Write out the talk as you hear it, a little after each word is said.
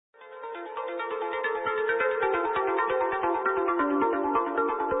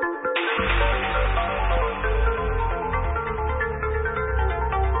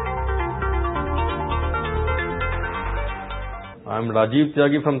I'm Rajiv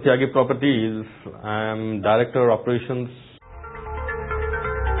Tyagi from Tyagi Properties. I'm Director Operations.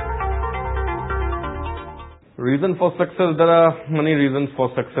 Reason for success, there are many reasons for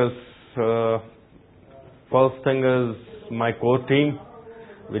success. First thing is my core team,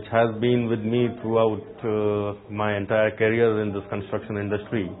 which has been with me throughout my entire career in this construction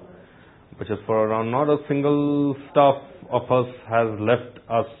industry, which is for around not a single staff of us has left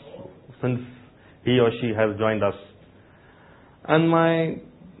us since he or she has joined us. And my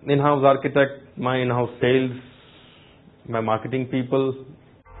in-house architect, my in-house sales, my marketing people.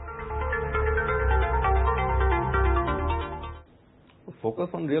 Focus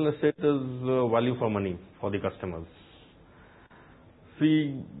on real estate is value for money for the customers.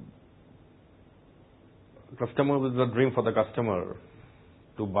 See, customer is a dream for the customer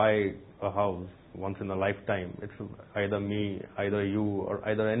to buy a house once in a lifetime. It's either me, either you, or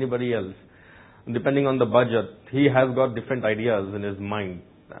either anybody else. Depending on the budget, he has got different ideas in his mind,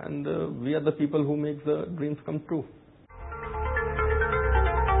 and we are the people who make the dreams come true.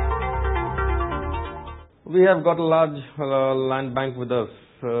 We have got a large land bank with us,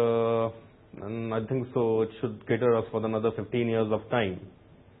 and I think so it should cater us for another 15 years of time.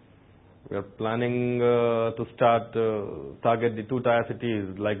 We are planning to target the 2-tier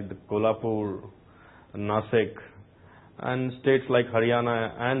cities like the Kolhapur, Nasik, and states like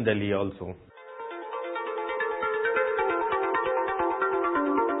Haryana and Delhi also.